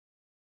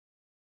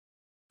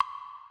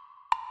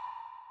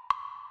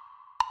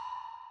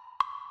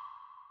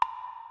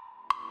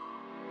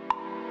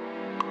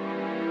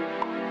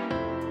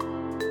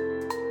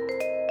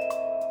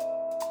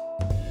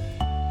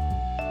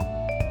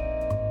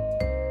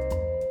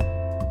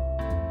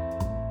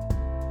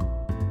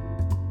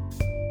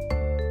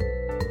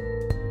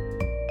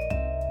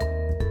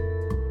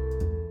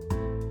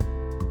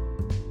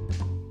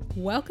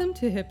Welcome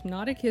to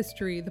Hypnotic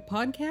History, the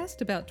podcast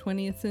about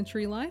 20th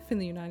century life in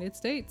the United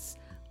States.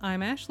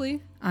 I'm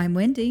Ashley. I'm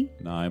Wendy.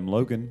 And I'm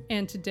Logan.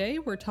 And today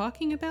we're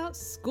talking about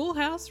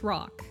Schoolhouse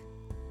Rock.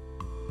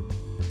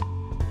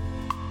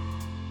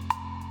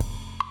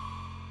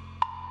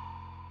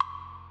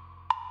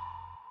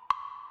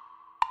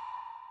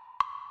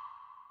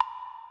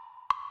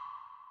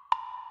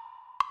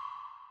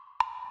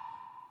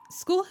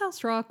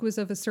 Schoolhouse Rock was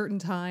of a certain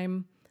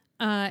time.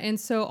 And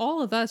so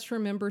all of us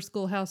remember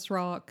Schoolhouse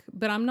Rock,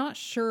 but I'm not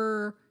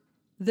sure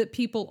that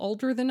people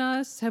older than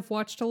us have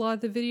watched a lot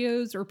of the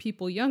videos or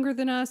people younger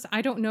than us.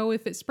 I don't know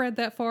if it spread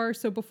that far.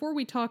 So before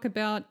we talk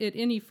about it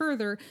any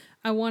further,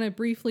 I want to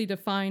briefly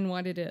define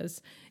what it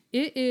is.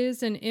 It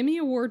is an Emmy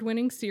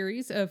Award-winning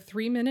series of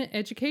 3-minute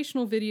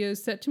educational videos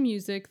set to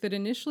music that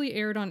initially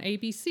aired on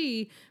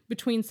ABC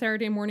between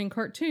Saturday morning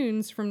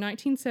cartoons from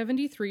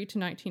 1973 to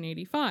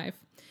 1985.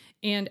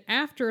 And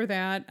after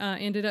that,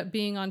 ended up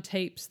being on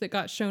tapes that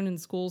got shown in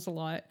schools a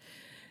lot.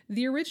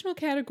 The original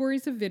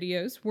categories of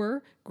videos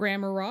were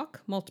grammar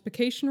rock,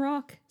 multiplication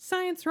rock,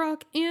 science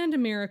rock, and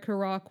America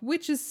rock,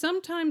 which is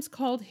sometimes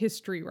called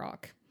history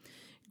rock.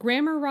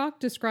 Grammar rock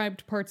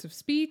described parts of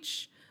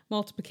speech.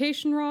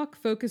 Multiplication rock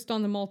focused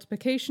on the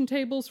multiplication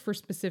tables for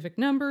specific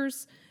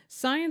numbers.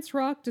 Science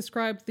rock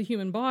described the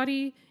human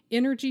body,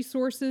 energy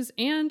sources,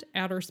 and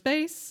outer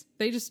space.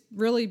 They just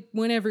really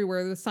went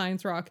everywhere with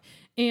science rock.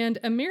 And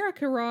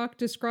America rock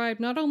described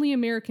not only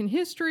American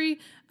history,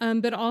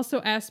 but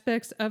also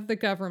aspects of the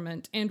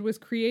government, and was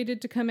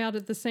created to come out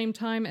at the same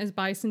time as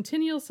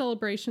bicentennial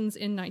celebrations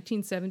in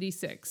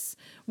 1976,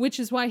 which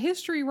is why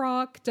history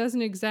rock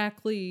doesn't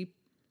exactly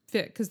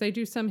fit, because they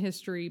do some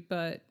history,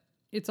 but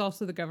it's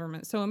also the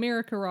government. So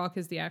America rock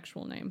is the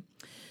actual name.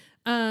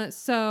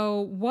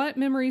 So what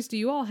memories do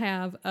you all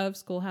have of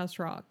Schoolhouse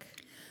Rock?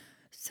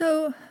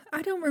 So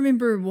I don't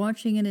remember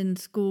watching it in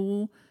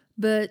school,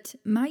 but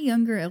my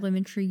younger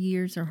elementary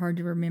years are hard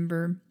to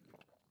remember.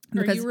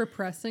 Are you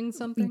repressing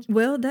something?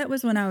 Well, that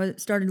was when I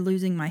started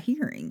losing my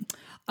hearing.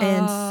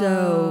 And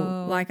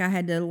so, like, I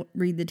had to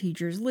read the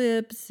teacher's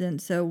lips.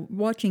 And so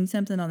watching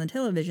something on the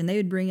television, they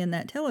would bring in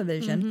that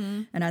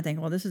television. And I think,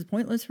 well, this is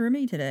pointless for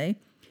me today.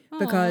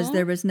 Because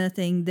there was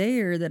nothing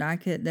there that I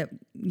could,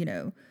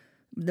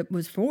 that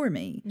was for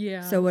me.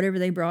 Yeah. So whatever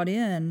they brought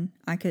in,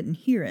 I couldn't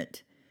hear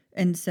it.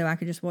 And so I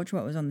could just watch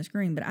what was on the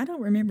screen. But I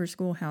don't remember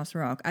Schoolhouse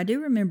Rock. I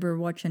do remember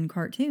watching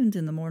cartoons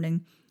in the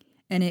morning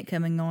and it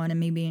coming on and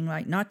me being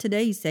like, not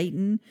today,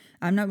 Satan.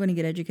 I'm not going to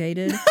get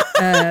educated.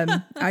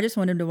 I just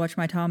wanted to watch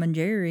my Tom and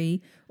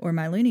Jerry or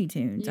my Looney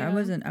Tunes. Yeah. I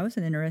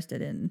wasn't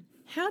interested in.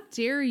 How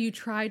dare you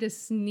try to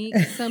sneak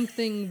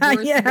something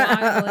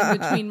worthwhile in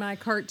between my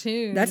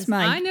cartoons?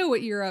 I know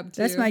what you're up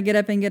to. That's my get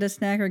up and get a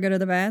snack or go to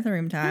the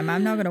bathroom time.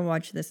 I'm not going to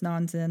watch this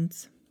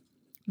nonsense.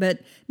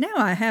 But now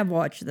I have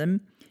watched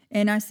them,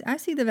 and I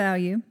see the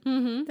value.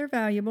 Mm-hmm. They're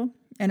valuable.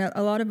 And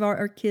a lot of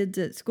our kids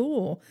at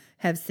school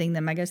have seen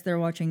them. I guess they're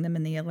watching them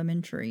in the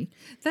elementary.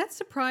 That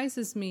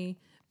surprises me.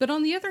 But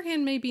on the other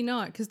hand, maybe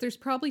not, because there's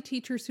probably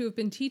teachers who have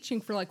been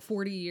teaching for like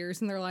 40 years,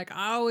 and they're like,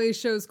 I always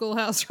show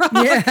Schoolhouse Rock.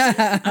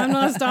 Yeah. I'm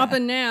not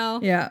stopping now.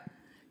 Yeah.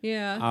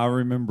 Yeah. I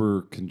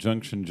remember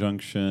Conjunction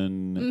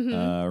Junction. Mm-hmm.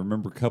 I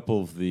remember a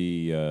couple of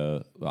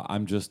the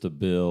I'm Just a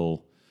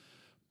Bill.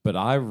 But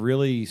I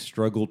really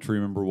struggled to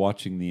remember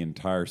watching the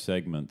entire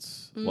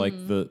segments. Like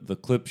the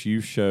clips you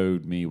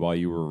showed me while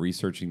you were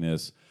researching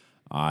this,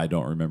 I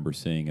don't remember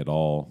seeing at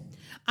all.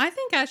 I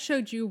think I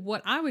showed you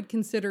what I would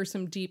consider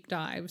some deep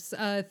dives,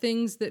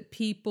 things that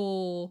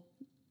people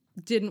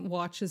didn't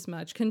watch as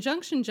much.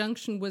 Conjunction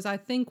Junction was, I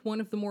think,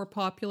 one of the more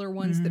popular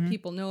ones that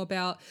people know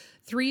about.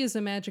 3 is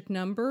a Magic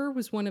Number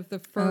was one of the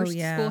first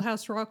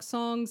Schoolhouse Rock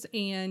songs,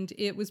 and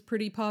it was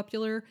pretty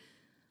popular.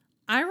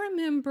 I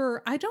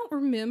don't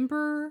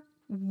remember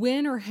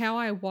when or how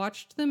I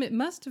watched them. It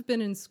must have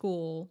been in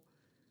school,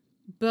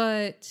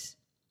 but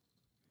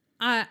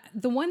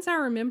the ones I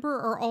remember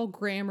are all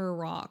grammar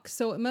rock.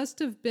 So it must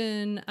have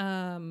been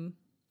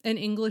an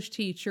English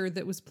teacher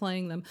that was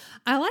playing them.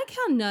 I like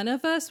how none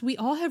of us, we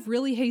all have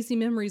really hazy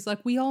memories. Like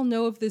we all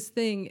know of this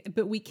thing,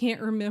 but we can't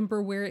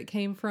remember where it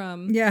came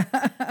from. Yeah.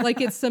 Like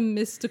it's some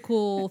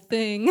mystical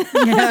thing.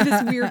 Yeah.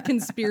 This weird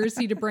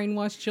conspiracy to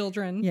brainwash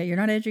children. Yeah, you're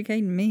not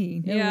educating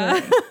me. No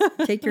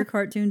way. Take your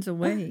cartoons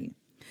away.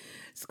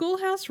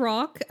 Schoolhouse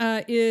Rock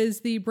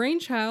is the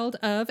brainchild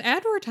of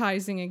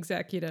advertising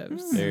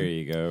executives. There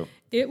you go.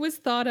 It was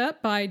thought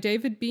up by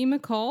David B.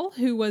 McCall,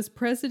 who was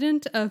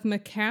president of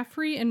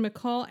McCaffrey and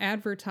McCall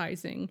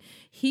Advertising.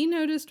 He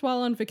noticed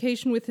while on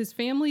vacation with his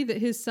family that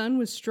his son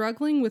was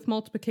struggling with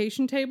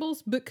multiplication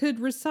tables, but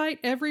could recite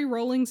every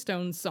Rolling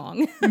Stones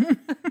song.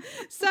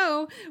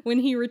 So, when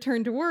he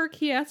returned to work,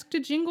 he asked a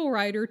jingle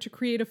writer to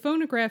create a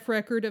phonograph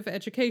record of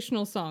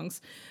educational songs.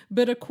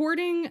 But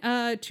according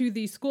to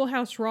the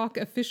Schoolhouse Rock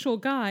official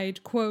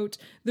guide, quote,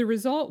 the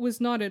result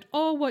was not at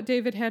all what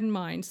David had in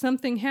mind,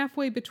 something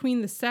halfway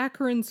between the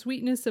saccharine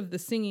sweetness of the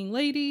singing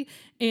lady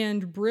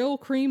and Brill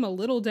cream a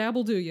little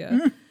dabble do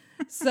ya.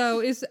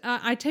 So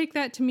I take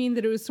that to mean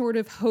that it was sort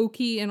of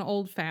hokey and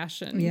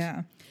old-fashioned.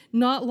 Yeah.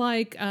 not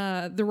like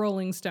the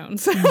Rolling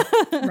Stones.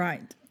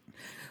 Right.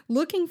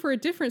 Looking for a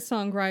different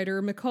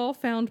songwriter, McCall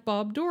found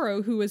Bob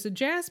Dorough, who was a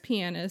jazz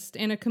pianist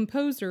and a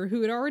composer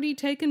who had already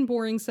taken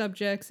boring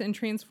subjects and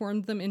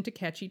transformed them into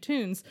catchy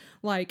tunes,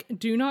 like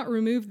Do Not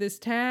Remove This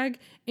Tag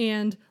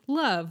and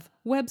Love,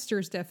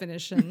 Webster's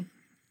definition.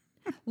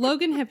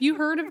 Logan, have you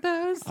heard of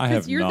those? I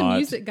have you're not. the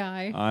music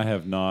guy. I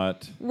have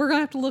not. We're going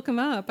to have to look them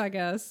up, I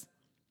guess.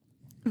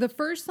 The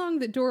first song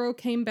that Dorough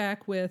came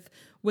back with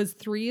was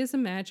 3 is a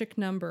Magic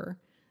Number.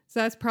 So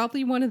that's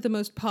probably one of the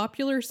most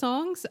popular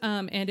songs,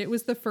 and it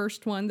was the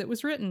first one that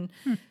was written.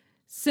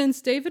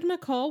 Since David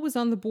McCall was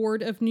on the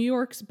board of New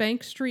York's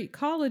Bank Street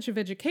College of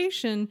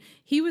Education,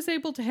 he was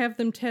able to have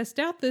them test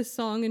out this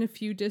song in a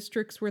few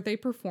districts where they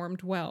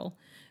performed well.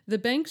 The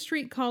Bank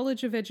Street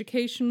College of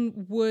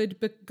Education would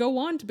go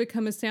on to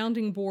become a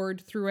sounding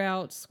board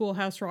throughout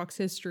Schoolhouse Rock's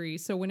history,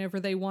 so whenever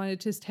they wanted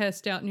to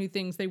test out new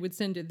things, they would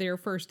send it there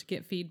first to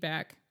get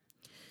feedback.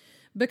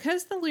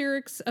 Because the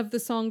lyrics of the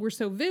song were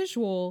so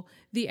visual,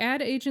 the ad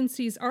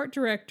agency's art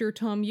director,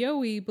 Tom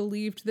Yohe,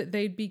 believed that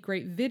they'd be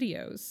great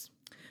videos.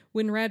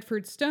 When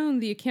Radford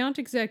Stone, the account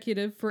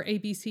executive for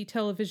ABC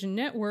Television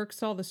Network,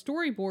 saw the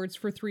storyboards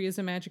for 3 is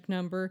a Magic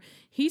Number,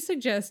 he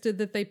suggested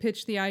that they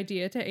pitch the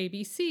idea to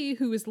ABC,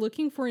 who was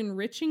looking for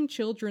enriching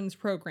children's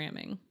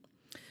programming.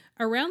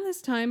 Around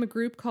this time, a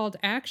group called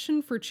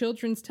Action for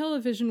Children's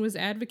Television was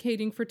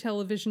advocating for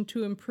television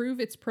to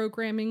improve its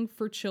programming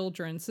for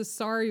children. So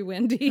sorry,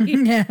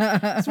 Wendy.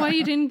 That's why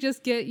you didn't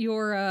just get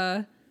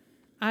your,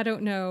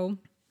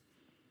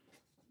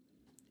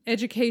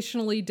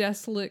 educationally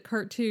desolate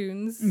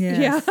cartoons.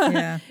 Yes,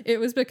 yeah. It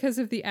was because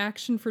of the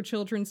Action for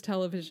Children's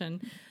Television.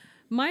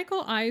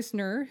 Michael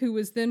Eisner, who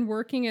was then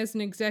working as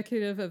an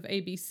executive of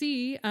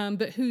ABC,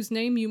 but whose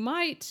name you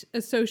might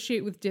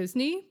associate with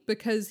Disney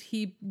because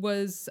he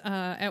was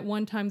at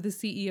one time the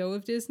CEO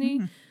of Disney.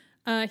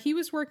 He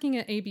was working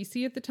at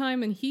ABC at the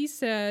time, and he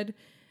said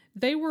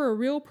they were a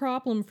real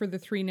problem for the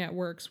 3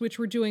 networks, which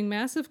were doing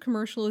massive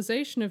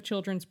commercialization of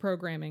children's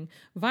programming,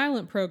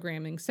 violent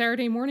programming,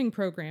 Saturday morning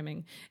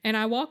programming. And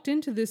I walked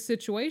into this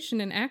situation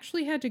and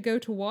actually had to go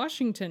to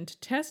Washington to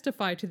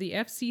testify to the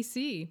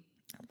FCC.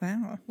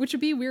 Wow. Which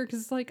would be weird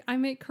because it's like, I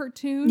make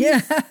cartoons.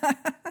 Yeah.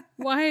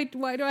 Why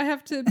do I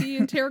have to be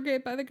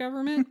interrogated by the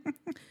government?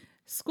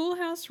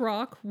 Schoolhouse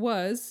Rock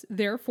was,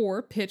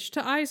 therefore, pitched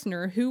to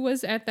Eisner, who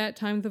was at that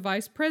time the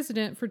vice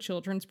president for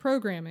children's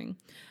programming.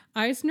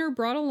 Eisner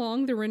brought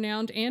along the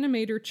renowned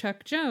animator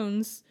Chuck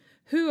Jones,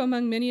 who,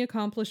 among many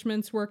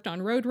accomplishments, worked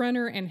on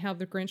Roadrunner and How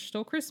the Grinch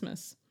Stole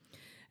Christmas.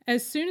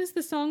 As soon as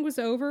the song was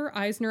over,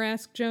 Eisner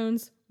asked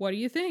Jones, "What do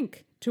you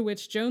think?" To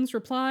which Jones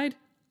replied,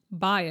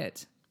 "Buy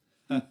it."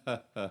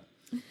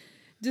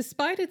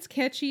 Despite its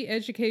catchy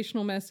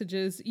educational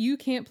messages, You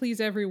Can't Please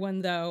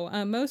Everyone, though.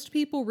 Most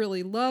people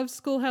really loved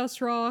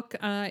Schoolhouse Rock.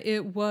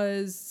 It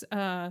was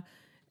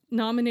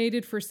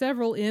nominated for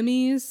several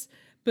Emmys,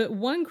 but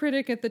one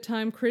critic at the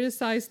time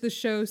criticized the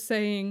show,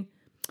 saying,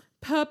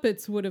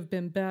 "Puppets would have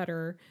been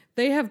better.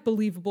 They have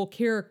believable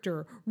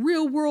character,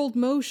 real-world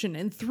motion,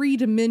 and 3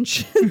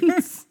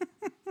 dimensions."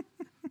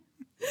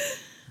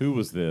 Who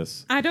was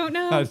this? I don't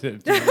know. I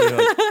didn't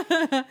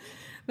realize.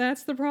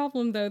 That's the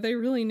problem, though. They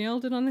really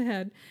nailed it on the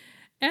head.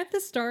 At the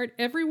start,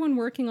 everyone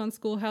working on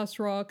Schoolhouse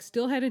Rock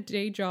still had a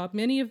day job,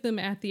 many of them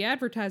at the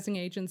advertising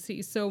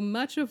agency. So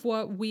much of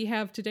what we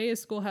have today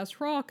as Schoolhouse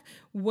Rock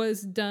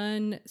was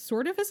done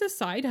sort of as a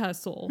side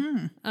hustle.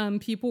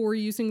 People were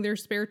using their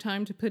spare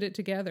time to put it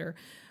together.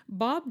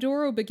 Bob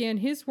Dorough began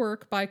his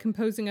work by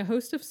composing a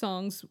host of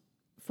songs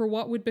for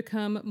what would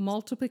become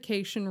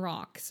Multiplication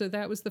Rock. So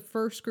that was the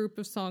first group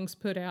of songs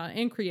put out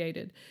and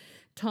created.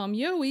 Tom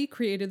Yohe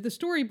created the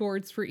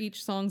storyboards for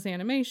each song's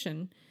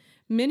animation.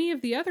 Many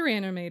of the other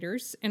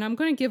animators, and I'm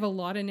going to give a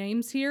lot of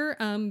names here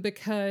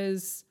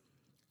because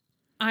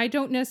I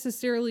don't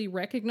necessarily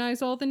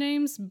recognize all the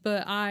names,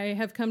 but I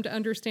have come to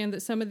understand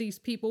that some of these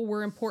people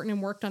were important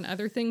and worked on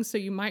other things, so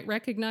you might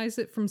recognize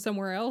it from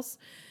somewhere else.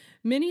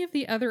 Many of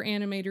the other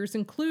animators,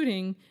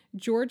 including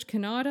George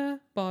Kanata,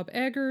 Bob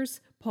Eggers,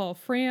 Paul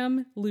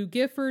Fram, Lou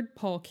Gifford,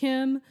 Paul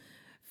Kim,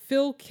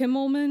 Phil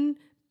Kimmelman,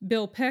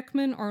 Bill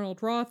Peckman,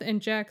 Arnold Roth,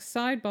 and Jack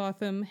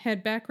Sidebotham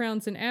had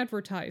backgrounds in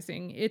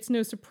advertising. It's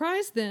no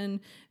surprise,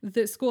 then,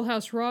 that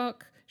Schoolhouse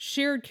Rock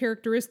shared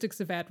characteristics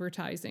of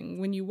advertising.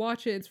 When you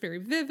watch it, it's very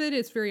vivid,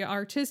 it's very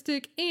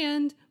artistic,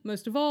 and,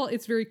 most of all,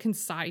 it's very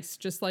concise,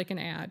 just like an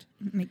ad.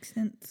 Makes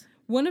sense.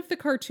 One of the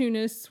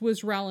cartoonists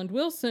was Rowland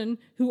Wilson,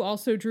 who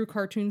also drew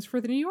cartoons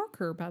for The New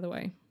Yorker, by the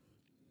way.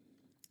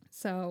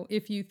 So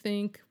if you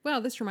think, wow,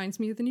 this reminds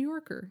me of The New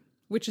Yorker,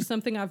 which is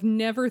something I've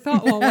never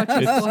thought while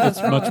watching Schoolhouse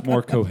It's Rock. much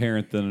more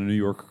coherent than a New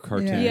Yorker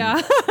cartoon.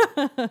 Yeah.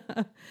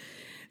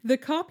 The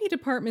copy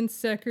department's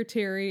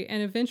secretary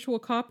and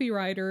eventual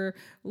copywriter,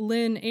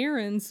 Lynn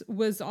Ahrens,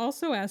 was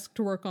also asked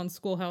to work on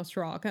Schoolhouse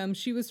Rock.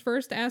 She was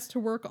first asked to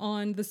work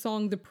on the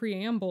song The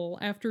Preamble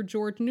after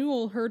George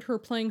Newell heard her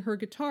playing her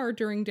guitar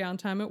during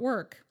downtime at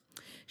work.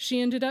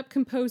 She ended up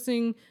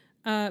composing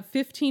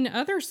 15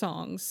 other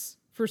songs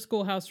for for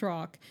Schoolhouse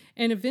Rock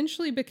and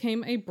eventually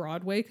became a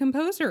Broadway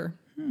composer.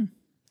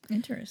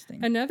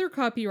 Interesting. Another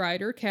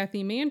copywriter,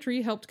 Kathy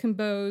Mandry, helped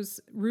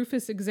compose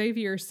Rufus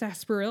Xavier's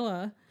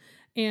Sarsaparilla,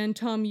 and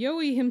Tom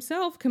Yohe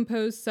himself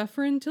composed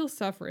Sufferin' Till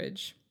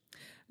Suffrage.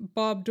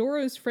 Bob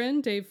Doro's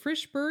friend, Dave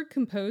Frischberg,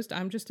 composed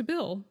I'm Just a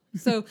Bill.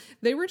 So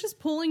they were just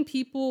pulling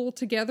people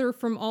together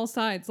from all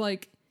sides,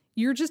 like,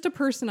 you're just a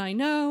person I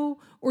know,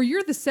 or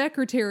you're the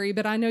secretary,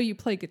 but I know you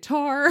play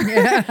guitar,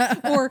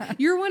 or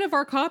you're one of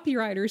our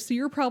copywriters, so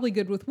you're probably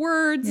good with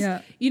words.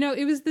 Yeah. You know,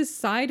 it was this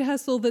side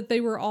hustle that they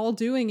were all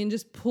doing and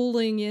just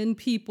pulling in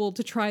people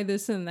to try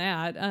this and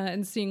that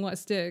and seeing what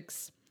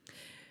sticks.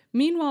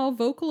 Meanwhile,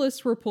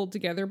 vocalists were pulled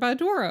together by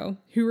Doro,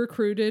 who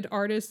recruited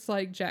artists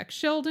like Jack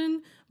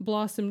Sheldon,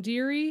 Blossom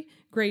Dearie,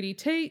 Grady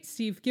Tate,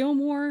 Steve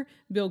Gilmore,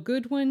 Bill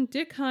Goodwin,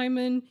 Dick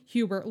Hyman,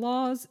 Hubert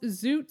Laws,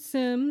 Zoot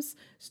Sims,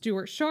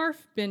 Stuart Scharf,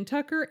 Ben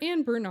Tucker,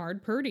 and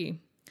Bernard Purdy.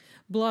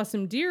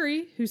 Blossom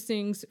Dearie, who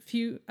sings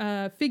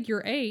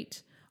Figure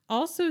 8,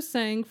 also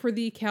sang for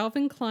the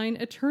Calvin Klein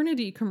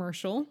Eternity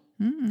commercial.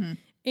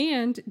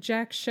 And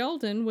Jack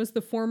Sheldon was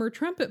the former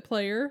trumpet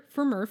player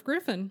for Merv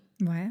Griffin.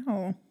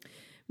 Wow.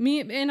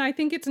 And I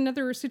think it's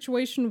another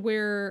situation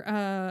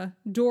where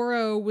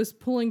Doro was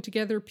pulling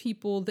together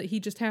people that he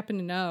just happened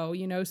to know,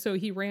 you know, so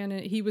he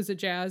was a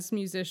jazz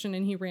musician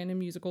and he ran in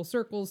musical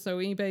circles, so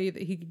anybody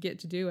that he could get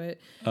to do it.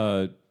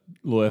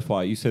 Little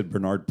FY, you said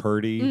Bernard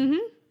Purdy,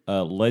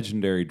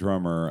 legendary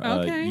drummer.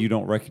 Okay. You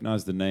don't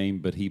recognize the name,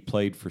 but he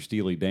played for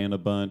Steely Dan a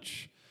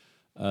bunch.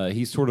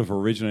 He sort of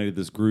originated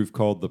this groove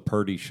called the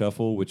Purdy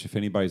Shuffle, which if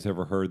anybody's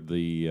ever heard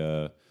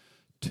the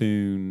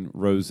tune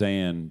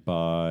Roseanne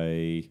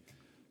by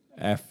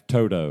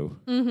Toto,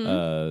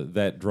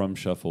 that drum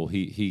shuffle,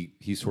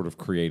 he sort of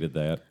created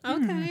that.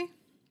 Okay.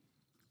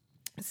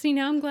 See,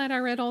 now I'm glad I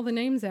read all the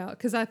names out,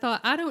 because I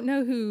thought, I don't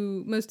know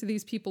who most of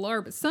these people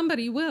are, but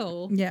somebody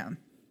will. Yeah.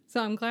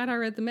 So I'm glad I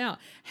read them out.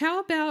 How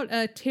about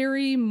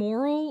Terry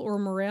Morrell or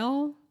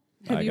Morrell?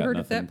 Have you heard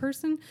of that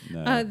person?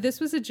 No.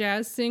 This was a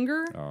jazz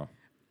singer. Oh.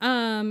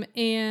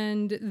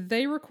 And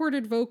they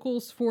recorded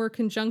vocals for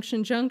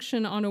Conjunction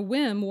Junction on a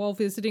whim while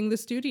visiting the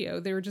studio.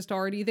 They were just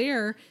already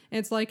there. And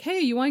it's like, hey,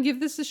 you want to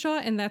give this a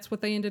shot? And that's what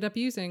they ended up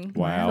using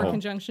Wow. for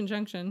Conjunction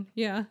Junction.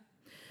 Yeah.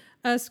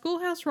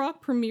 Schoolhouse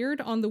Rock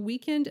premiered on the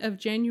weekend of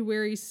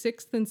January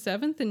 6th and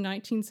 7th in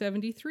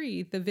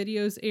 1973. The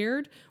videos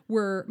aired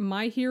were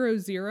My Hero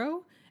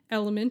Zero,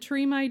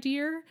 Elementary, My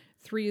Dear,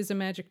 3 is a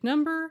Magic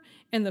Number,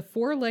 and The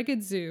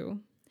Four-Legged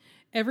Zoo.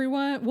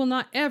 Everyone, well,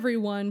 not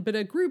everyone, but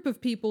a group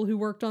of people who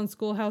worked on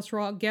Schoolhouse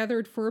Rock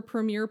gathered for a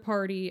premiere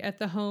party at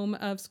the home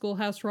of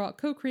Schoolhouse Rock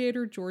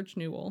co-creator George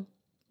Newell,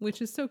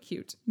 which is so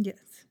cute.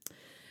 Yes.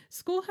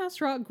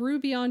 Schoolhouse Rock grew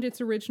beyond its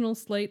original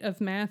slate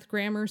of math,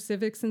 grammar,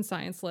 civics, and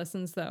science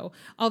lessons, though.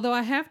 Although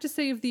I have to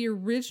say, of the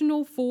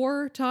original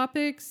 4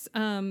 topics,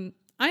 I'm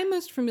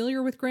most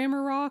familiar with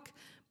Grammar Rock,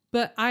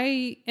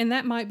 and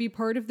that might be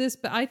part of this,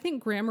 but I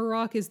think Grammar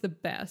Rock is the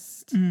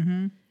best.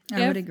 Mm-hmm.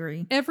 I would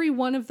agree. Every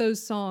one of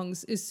those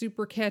songs is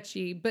super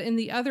catchy, but in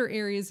the other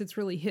areas, it's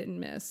really hit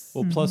and miss.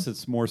 Well, plus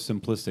it's more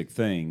simplistic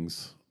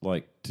things,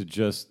 like to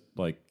just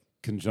like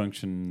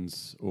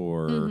conjunctions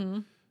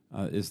or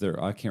is there?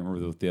 I can't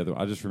remember what the other.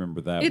 I just remember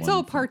that. It's one.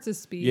 all parts of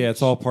speech. Yeah,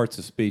 it's all parts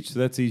of speech, so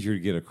that's easier to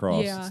get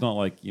across. Yeah. It's not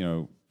like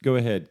go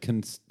ahead,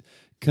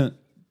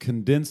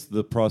 condense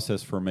the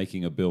process for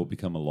making a bill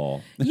become a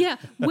law. Yeah,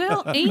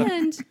 well,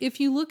 and if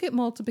you look at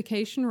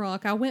Multiplication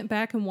Rock, I went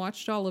back and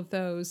watched all of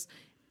those.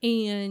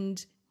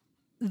 And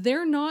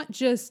they're not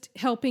just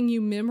helping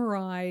you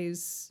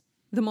memorize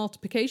the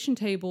multiplication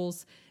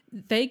tables.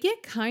 They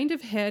get kind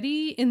of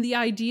heady in the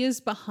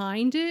ideas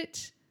behind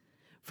it.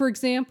 For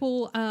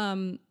example,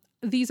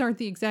 these aren't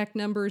the exact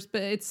numbers,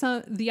 but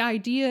the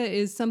idea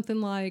is something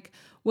like,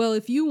 well,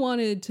 if you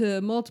wanted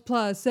to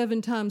multiply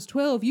 7 times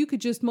 12, you could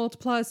just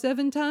multiply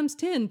 7 times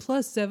 10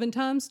 plus 7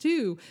 times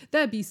 2.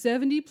 That'd be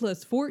 70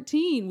 plus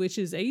 14, which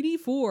is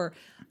 84.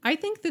 I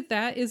think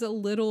that is a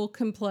little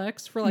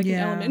complex for an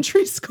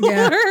elementary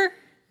schooler. Yeah.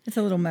 It's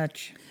a little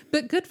much.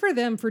 But good for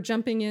them for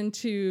jumping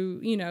into,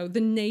 the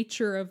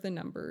nature of the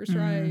numbers,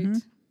 right?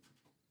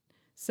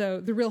 So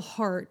the real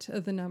heart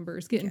of the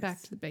numbers, getting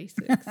back to the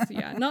basics.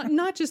 Yeah,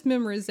 not just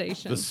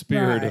memorization. The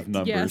spirit of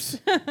numbers.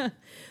 Yes.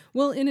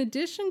 Well, in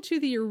addition to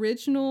the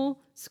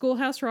original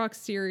Schoolhouse Rock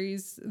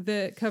series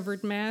that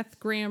covered math,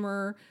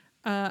 grammar,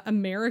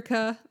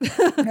 America,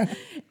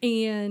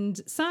 and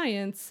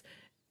science,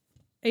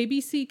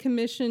 ABC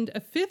commissioned a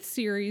 5th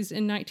series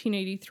in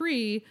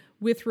 1983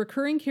 with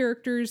recurring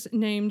characters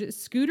named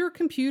Scooter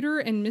Computer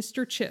and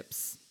Mr.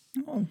 Chips.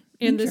 Oh,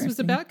 and this was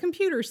about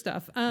computer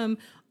stuff.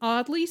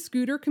 Oddly,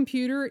 Scooter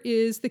Computer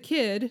is the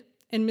kid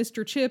and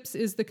Mr. Chips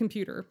is the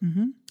computer.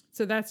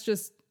 So that's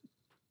just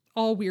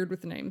all weird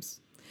with the names.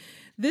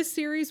 This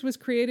series was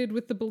created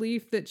with the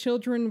belief that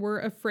children were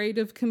afraid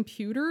of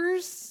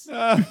computers.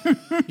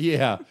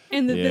 Yeah.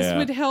 And that this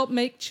would help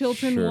make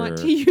children want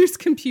to use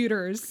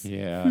computers.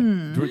 Yeah.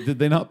 Did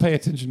they not pay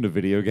attention to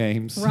video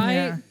games?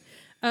 Right.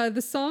 Yeah.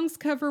 The songs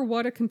cover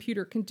what a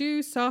computer can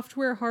do,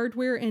 software,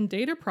 hardware, and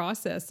data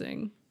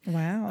processing.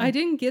 Wow. I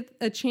didn't get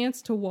a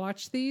chance to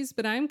watch these,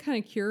 but I'm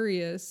kind of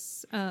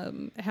curious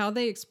how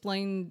they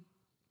explain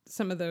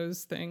some of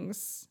those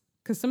things,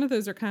 because some of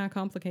those are kind of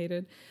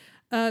complicated.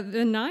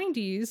 The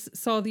 90s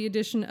saw the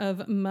addition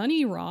of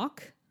money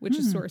rock, which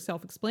is sort of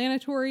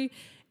self-explanatory,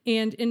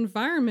 and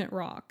environment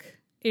rock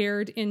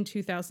aired in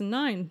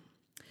 2009.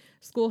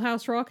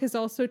 Schoolhouse Rock has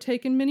also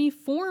taken many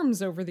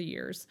forms over the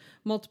years.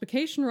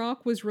 Multiplication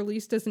Rock was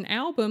released as an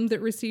album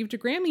that received a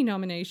Grammy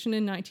nomination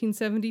in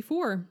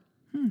 1974.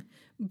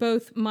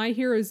 Both My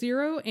Hero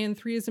Zero and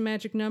 3 is a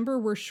Magic Number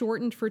were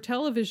shortened for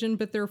television,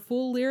 but their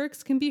full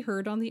lyrics can be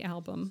heard on the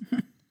album.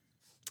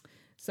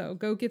 So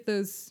go get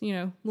those,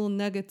 little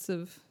nuggets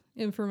of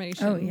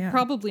information. Oh, yeah.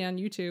 Probably on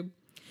YouTube.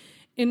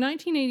 In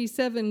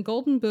 1987,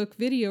 Golden Book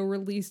Video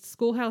released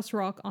Schoolhouse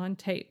Rock on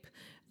tape.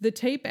 The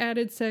tape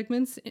added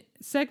segment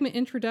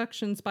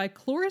introductions by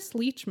Cloris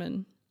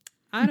Leachman,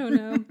 I don't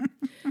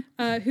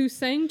know, who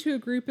sang to a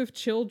group of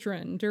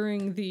children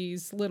during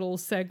these little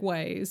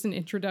segues and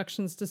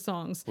introductions to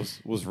songs.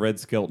 Was Red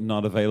Skelton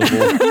not available?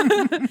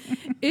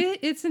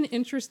 It's an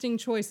interesting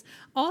choice.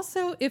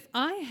 Also, if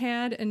I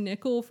had a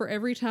nickel for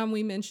every time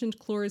we mentioned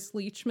Cloris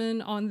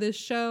Leachman on this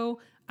show,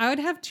 I would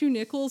have 2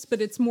 nickels,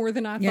 but it's more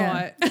than I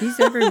thought. She's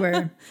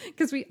everywhere.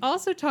 Because we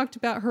also talked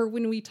about her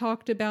when we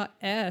talked about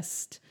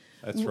Est.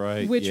 That's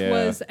right. Which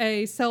was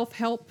a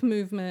self-help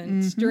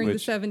movement during the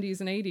 70s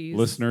and 80s.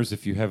 Listeners,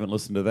 if you haven't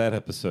listened to that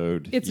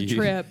episode, it's a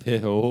trip.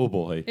 Oh,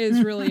 boy. It's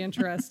really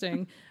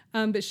interesting.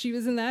 But she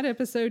was in that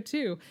episode,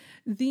 too.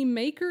 The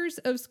makers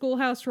of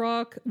Schoolhouse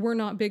Rock were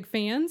not big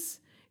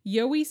fans.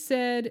 Yowie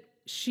said,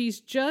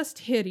 "She's just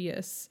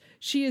hideous.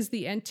 She is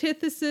the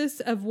antithesis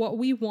of what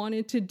we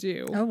wanted to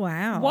do." Oh,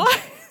 wow.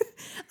 Why?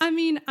 I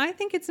mean, I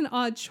think it's an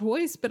odd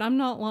choice, but I'm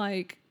not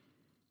like,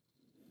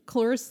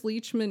 Cloris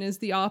Leachman is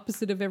the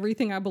opposite of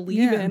everything I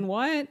believe in.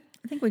 What?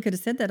 I think we could have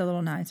said that a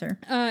little nicer.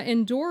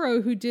 And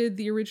Doro, who did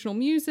the original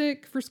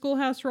music for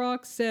Schoolhouse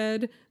Rock,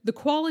 said, "The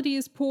quality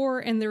is poor,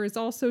 and there is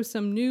also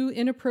some new,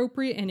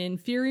 inappropriate, and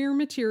inferior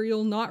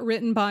material not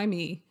written by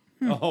me."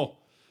 Oh,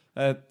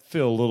 I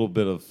feel a little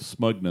bit of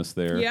smugness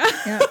there. Yeah.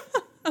 Yeah.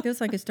 Feels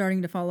like it's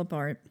starting to fall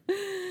apart.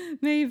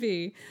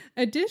 Maybe.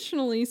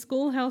 Additionally,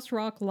 Schoolhouse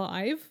Rock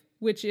Live,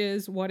 which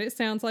is what it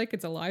sounds like,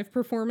 it's a live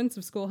performance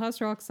of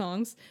Schoolhouse Rock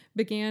songs,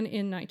 began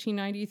in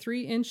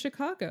 1993 in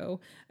Chicago.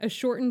 A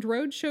shortened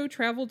road show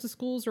traveled to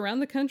schools around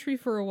the country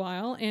for a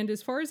while, and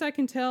as far as I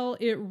can tell,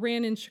 it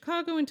ran in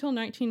Chicago until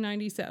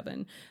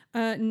 1997.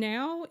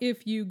 Now,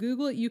 if you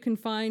Google it, you can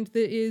find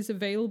that it is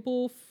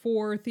available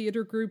for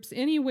theater groups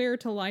anywhere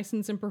to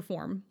license and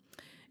perform.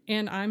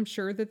 And I'm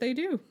sure that they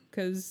do,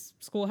 because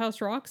Schoolhouse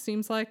Rock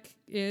seems like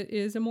it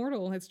is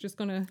immortal. It's just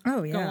going to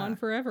go on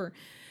forever.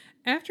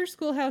 After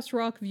Schoolhouse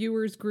Rock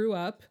viewers grew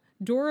up,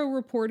 Doro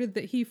reported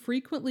that he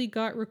frequently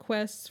got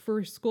requests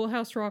for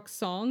Schoolhouse Rock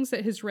songs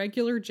at his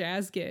regular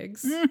jazz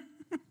gigs.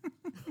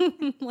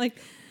 Like,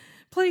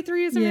 play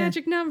 3 is a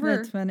magic number.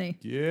 That's funny.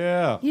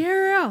 Yeah.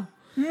 Yeah.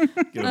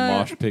 Get a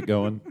mosh pit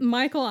going.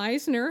 Michael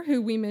Eisner,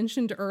 who we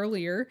mentioned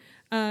earlier,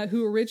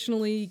 who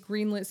originally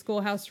greenlit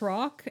Schoolhouse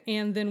Rock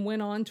and then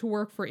went on to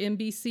work for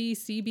NBC,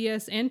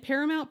 CBS, and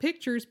Paramount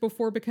Pictures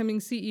before becoming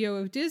CEO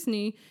of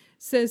Disney,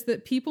 says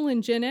that people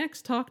in Gen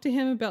X talked to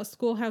him about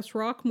Schoolhouse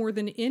Rock more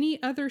than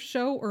any other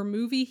show or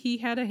movie he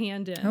had a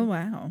hand in. Oh,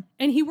 wow.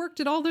 And he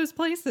worked at all those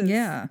places.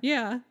 Yeah.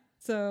 Yeah.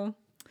 So,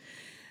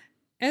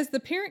 as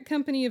the parent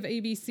company of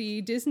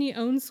ABC, Disney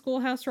owns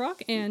Schoolhouse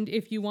Rock, and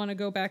if you want to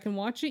go back and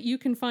watch it, you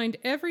can find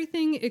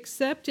everything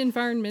except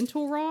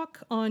environmental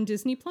rock on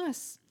Disney+.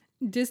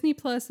 Disney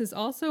Plus is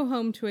also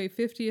home to a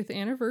 50th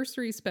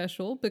anniversary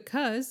special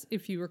because,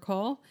 if you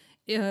recall,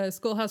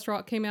 Schoolhouse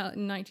Rock came out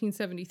in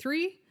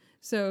 1973.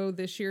 So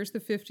this year's the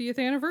 50th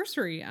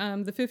anniversary.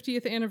 The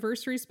 50th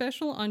anniversary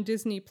special on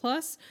Disney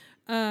Plus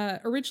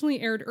originally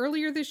aired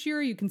earlier this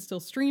year. You can still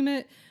stream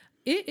it.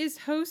 It is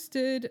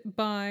hosted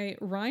by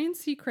Ryan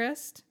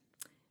Seacrest,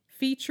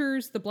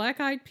 features the Black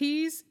Eyed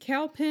Peas,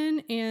 Cal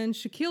Penn, and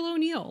Shaquille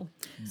O'Neal.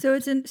 So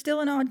it's still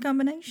an odd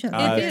combination.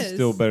 It's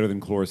still better than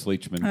Cloris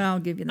Leachman. I'll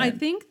give you that. I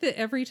think that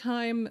every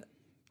time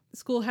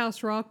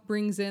Schoolhouse Rock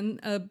brings in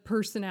a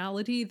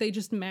personality, they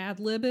just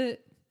mad-lib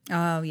it.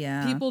 Oh,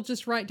 yeah. People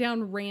just write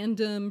down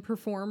random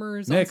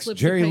performers Next, on slips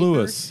Jerry of paper.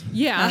 Lewis.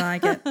 Yeah. I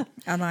like it.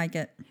 I like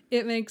it.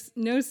 It makes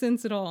no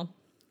sense at all.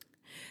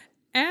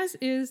 As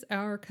is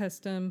our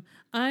custom,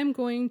 I'm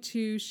going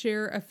to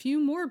share a few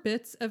more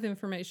bits of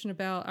information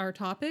about our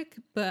topic,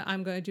 but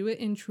I'm going to do it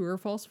in true or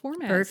false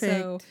format. Perfect.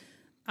 So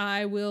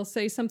I will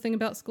say something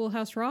about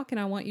Schoolhouse Rock, and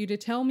I want you to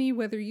tell me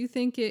whether you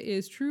think it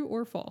is true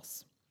or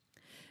false.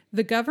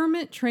 The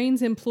government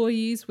trains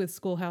employees with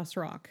Schoolhouse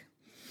Rock.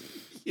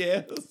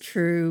 Yes.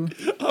 True.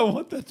 I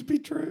want that to be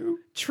true.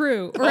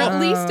 True, or at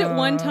least at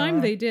one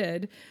time they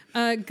did.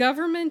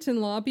 Government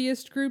and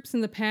lobbyist groups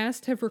in the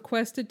past have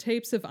requested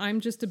tapes of "I'm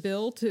Just a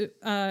Bill" to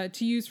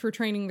use for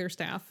training their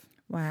staff.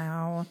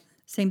 Wow.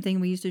 Same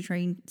thing we used to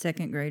train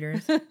second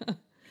graders.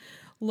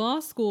 Law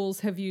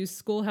schools have used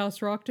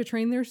Schoolhouse Rock to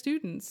train their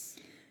students.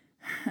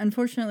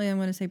 Unfortunately, I'm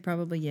going to say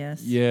probably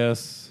yes.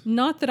 Yes.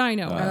 Not that I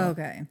know of.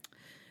 Okay.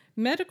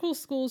 Medical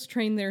schools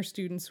train their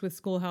students with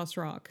Schoolhouse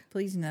Rock.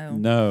 Please no.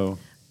 No.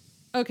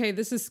 Okay,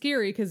 this is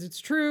scary because it's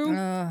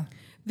true.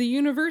 The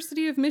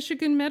University of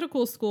Michigan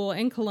Medical School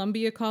and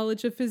Columbia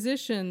College of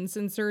Physicians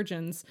and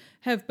Surgeons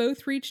have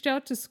both reached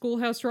out to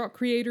Schoolhouse Rock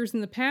creators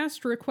in the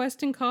past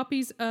requesting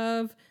copies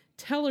of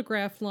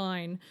Telegraph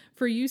Line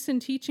for use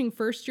in teaching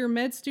first-year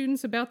med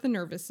students about the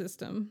nervous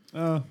system.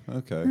 Oh,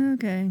 okay.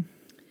 Okay.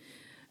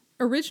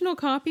 Original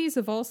copies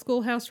of all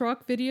Schoolhouse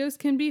Rock videos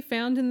can be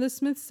found in the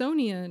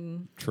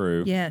Smithsonian.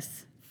 True.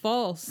 Yes.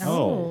 False.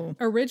 Oh.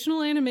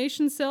 Original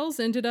animation cells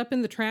ended up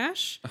in the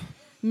trash.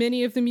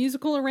 Many of the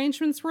musical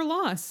arrangements were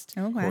lost.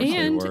 Oh, wow. Of course they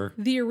And were.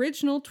 the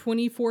original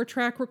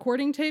 24-track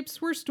recording tapes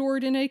were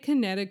stored in a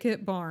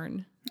Connecticut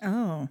barn.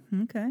 Oh,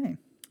 okay.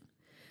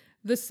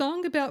 The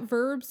song about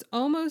verbs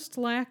almost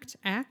lacked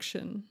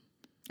action.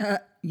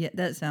 Yeah,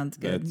 that sounds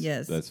good.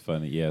 Yes. That's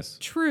funny. Yes.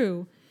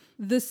 True.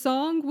 The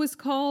song was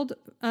called,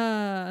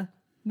 it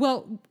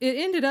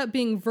ended up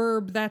being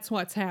Verb, That's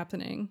What's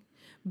Happening.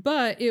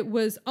 But it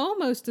was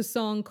almost a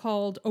song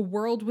called A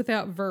World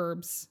Without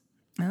Verbs.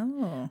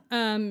 Oh.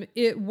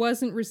 It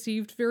wasn't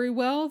received very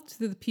well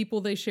to the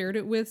people they shared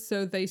it with,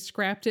 so they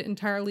scrapped it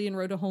entirely and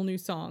wrote a whole new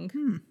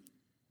song.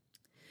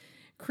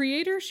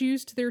 Creators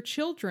used their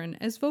children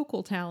as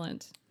vocal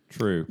talent.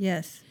 True.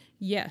 Yes.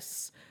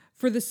 Yes.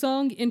 For the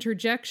song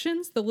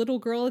Interjections, the little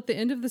girl at the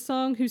end of the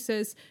song who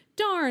says,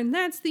 "Darn,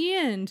 that's the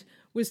end,"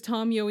 was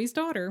Tom Yoey's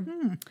daughter.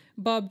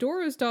 Bob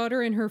Doro's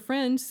daughter and her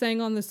friend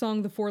sang on the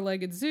song The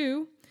Four-Legged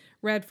Zoo.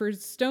 Radford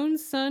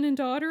Stone's son and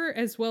daughter,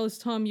 as well as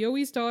Tom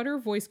Yoey's daughter,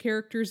 voice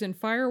characters in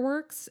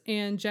Fireworks,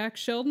 and Jack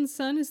Sheldon's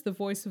son is the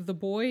voice of the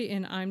boy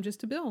in I'm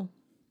Just a Bill.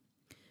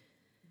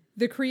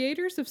 The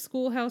creators of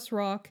Schoolhouse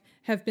Rock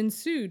have been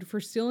sued for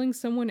stealing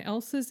someone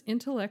else's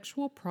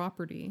intellectual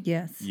property.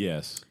 Yes.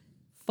 Yes.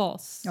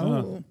 False.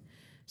 Oh.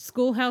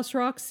 Schoolhouse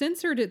Rock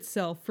censored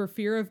itself for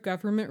fear of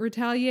government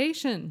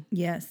retaliation.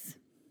 Yes.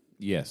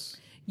 Yes.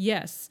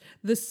 Yes,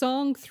 the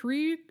song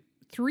Three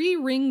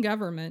Ring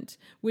Government,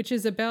 which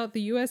is about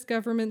the U.S.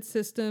 government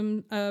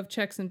system of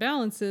checks and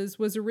balances,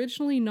 was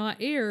originally not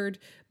aired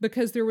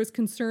because there was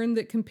concern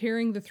that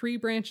comparing the three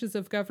branches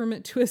of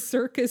government to a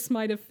circus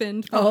might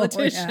offend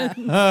politicians.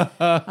 Yeah.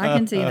 I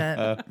can see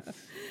that.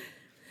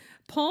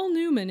 Paul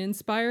Newman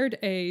inspired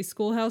a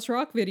Schoolhouse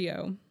Rock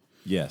video.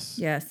 Yes.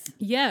 Yes.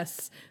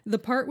 Yes, the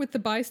part with the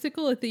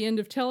bicycle at the end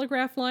of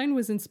Telegraph Line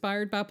was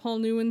inspired by Paul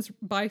Newman's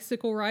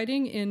bicycle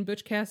riding in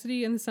Butch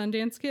Cassidy and the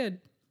Sundance Kid.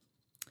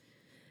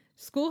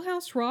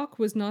 Schoolhouse Rock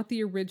was not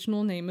the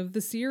original name of the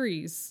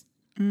series.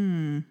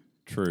 True.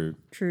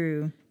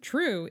 True.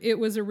 True, it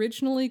was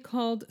originally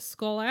called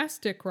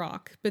Scholastic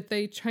Rock, but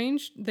they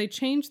changed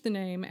the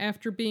name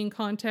after being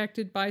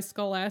contacted by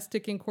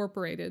Scholastic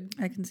Incorporated.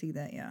 I can see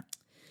that, yeah.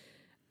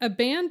 A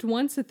band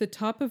once at the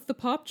top of the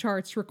pop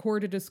charts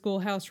recorded a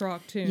Schoolhouse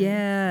Rock tune.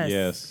 Yes.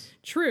 Yes.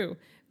 True.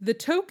 The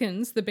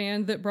Tokens, the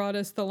band that brought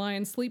us The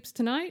Lion Sleeps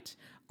Tonight,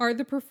 are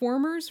the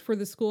performers for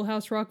the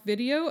Schoolhouse Rock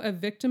video, A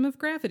Victim of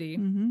Gravity.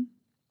 Mm-hmm.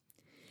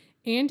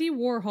 Andy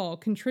Warhol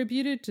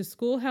contributed to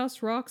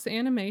Schoolhouse Rock's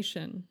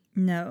animation.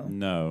 No.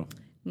 No.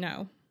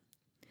 No.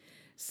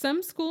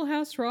 Some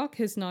Schoolhouse Rock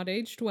has not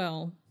aged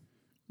well.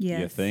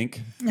 Yes. You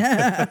think?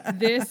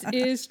 This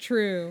is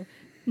true.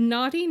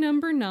 Naughty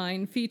Number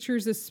 9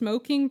 features a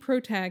smoking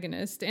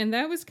protagonist, and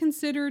that was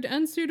considered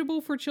unsuitable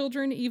for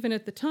children even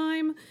at the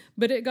time,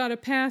 but it got a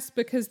pass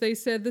because they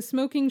said the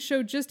smoking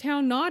showed just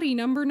how naughty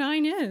Number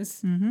 9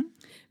 is. Mm-hmm.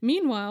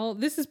 Meanwhile,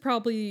 this is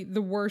probably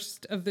the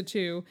worst of the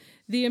two.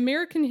 The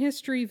American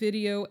history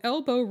video,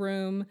 Elbow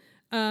Room,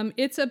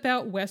 it's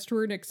about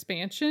westward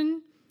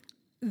expansion.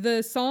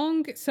 The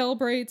song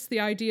celebrates the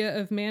idea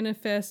of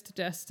manifest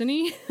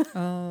destiny.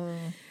 Oh.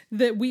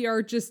 That we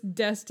are just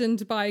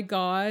destined by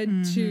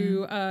God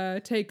to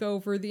take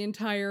over the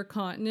entire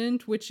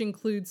continent, which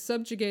includes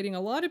subjugating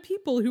a lot of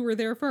people who were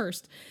there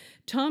first.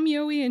 Tom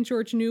Yoey and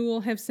George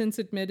Newell have since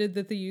admitted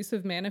that the use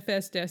of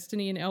manifest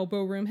destiny in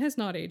Elbow Room has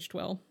not aged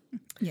well.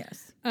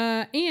 Yes.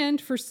 And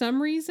for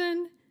some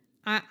reason,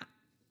 I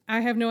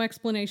have no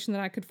explanation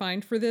that I could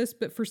find for this,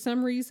 but for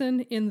some reason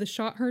in The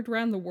Shot Heard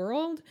Around the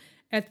World,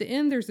 at the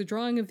end, there's a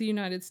drawing of the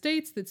United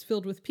States that's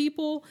filled with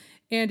people,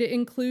 and it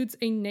includes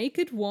a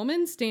naked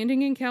woman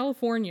standing in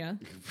California.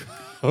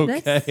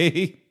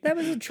 Okay. That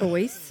was a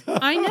choice.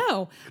 I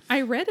know. I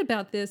read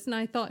about this, and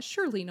I thought,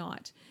 surely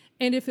not.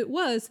 And if it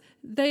was,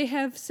 they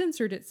have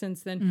censored it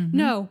since then. Mm-hmm.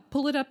 No,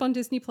 pull it up on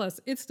Disney+.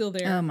 It's still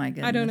there. Oh, my I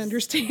don't goodness.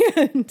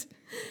 understand.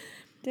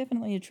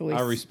 Definitely a choice.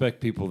 I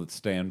respect people that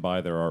stand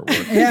by their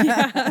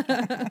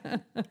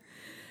artwork.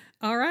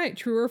 All right,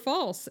 true or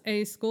false?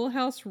 A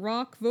Schoolhouse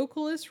Rock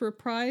vocalist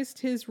reprised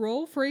his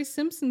role for a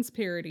Simpsons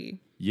parody.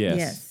 Yes.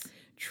 Yes.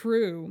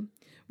 True.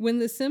 When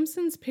The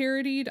Simpsons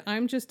parodied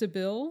I'm Just a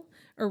Bill,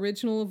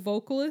 original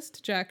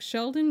vocalist Jack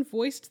Sheldon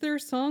voiced their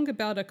song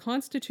about a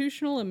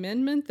constitutional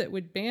amendment that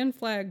would ban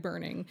flag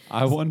burning.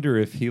 I wonder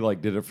if he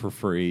did it for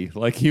free.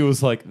 Like he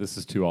was like, "This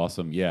is too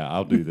awesome. Yeah,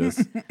 I'll do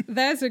this."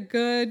 That's a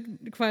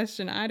good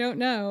question. I don't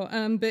know.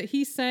 But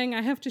he sang,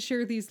 I have to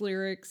share these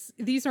lyrics.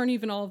 These aren't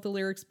even all of the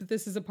lyrics, but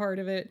this is a part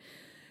of it.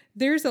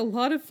 There's a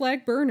lot of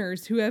flag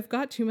burners who have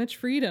got too much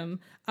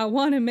freedom. I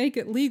want to make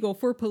it legal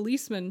for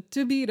policemen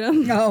to beat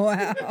them. Oh,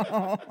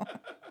 wow.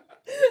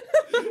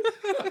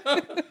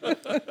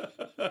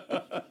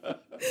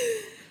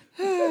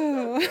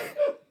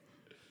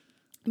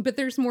 But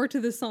there's more to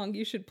the song.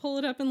 You should pull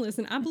it up and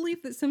listen. I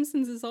believe that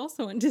Simpsons is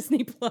also on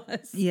Disney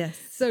Plus. Yes.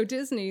 So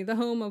Disney, the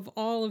home of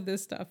all of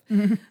this stuff.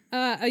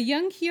 A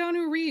young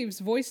Keanu Reeves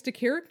voiced a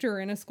character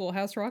in a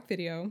Schoolhouse Rock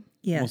video.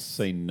 Yes. We'll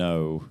say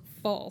no.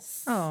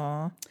 False.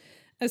 Aw.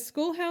 A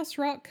Schoolhouse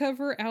Rock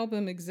cover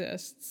album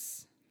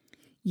exists.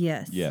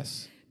 Yes.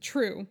 Yes.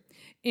 True.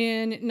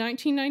 In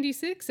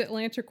 1996,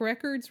 Atlantic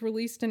Records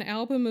released an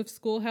album of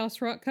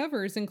Schoolhouse Rock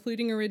covers,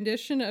 including a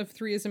rendition of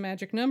 3 is a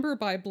Magic Number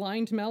by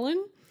Blind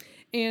Melon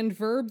and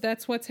Verb,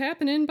 That's What's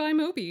Happening by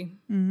Moby.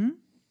 Mm-hmm.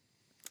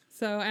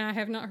 So, and I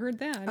have not heard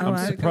that. I'm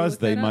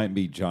surprised They Might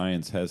Be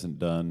Giants hasn't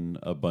done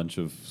a bunch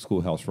of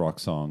Schoolhouse Rock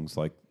songs.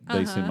 Like,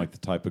 they seem like the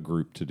type of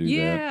group to do that.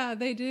 Yeah,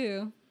 they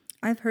do.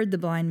 I've heard the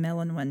Blind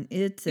Melon one.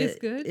 It's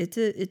good. It's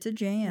a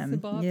jam. It's a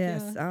bop,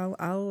 yes, yeah.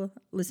 I'll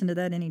listen to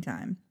that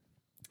anytime.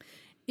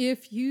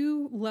 If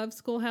you love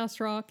Schoolhouse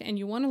Rock and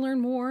you want to learn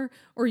more,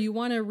 or you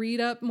want to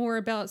read up more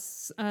about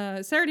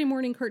Saturday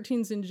morning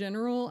cartoons in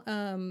general,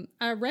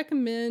 I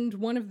recommend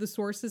one of the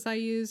sources I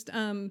used.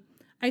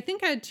 I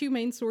think I had 2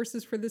 main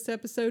sources for this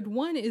episode.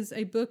 One is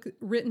a book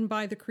written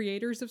by the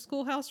creators of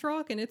Schoolhouse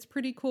Rock, and it's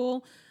pretty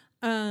cool.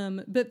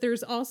 But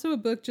there's also a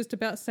book just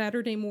about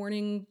Saturday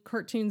morning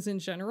cartoons in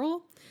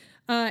general.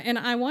 And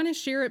I want to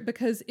share it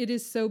because it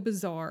is so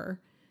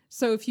bizarre.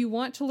 So if you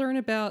want to learn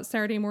about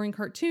Saturday morning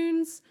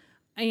cartoons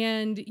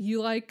and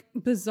you like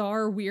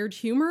bizarre, weird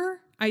humor,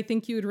 I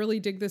think you would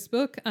really dig this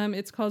book.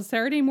 It's called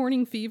Saturday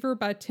Morning Fever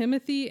by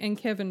Timothy and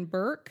Kevin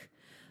Burke.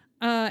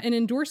 An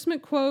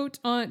endorsement quote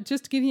on,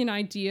 just to give you an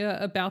idea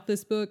about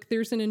this book,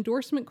 there's an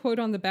endorsement quote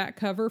on the back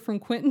cover from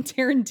Quentin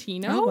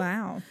Tarantino. Oh,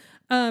 wow.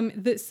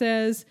 That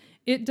says,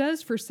 "It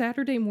does for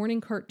Saturday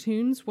morning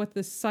cartoons what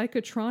the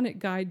Psychotronic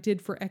Guide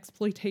did for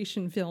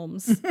exploitation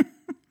films."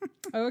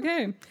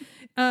 Okay.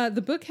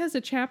 The book has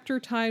a chapter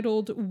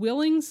titled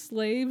Willing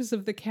Slaves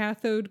of the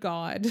Cathode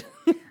God.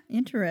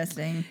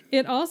 Interesting.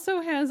 It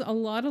also has a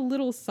lot of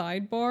little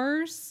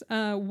sidebars,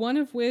 one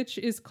of which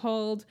is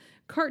called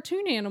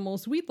Cartoon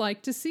Animals We'd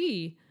Like to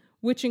See,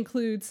 which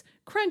includes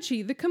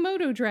Crunchy the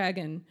Komodo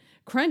Dragon.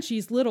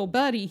 Crunchy's little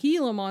buddy,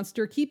 Gila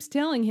Monster, keeps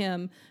telling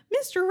him,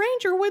 "Mr.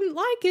 Ranger wouldn't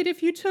like it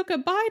if you took a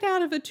bite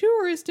out of a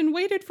tourist and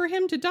waited for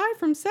him to die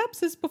from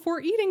sepsis before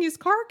eating his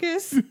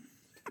carcass."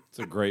 It's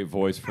a great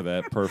voice for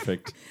that.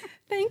 Perfect.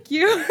 Thank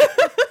you.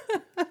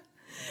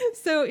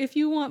 So if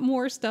you want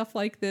more stuff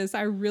like this,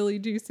 I really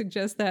do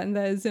suggest that, and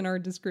that is in our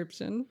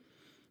description.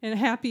 And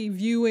happy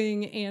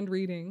viewing and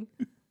reading.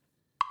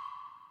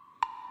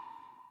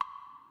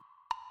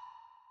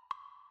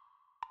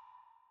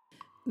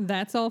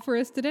 That's all for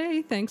us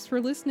today. Thanks for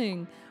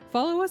listening.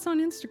 Follow us on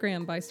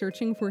Instagram by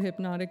searching for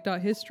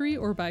hypnotic.history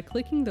or by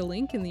clicking the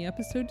link in the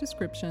episode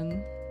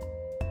description.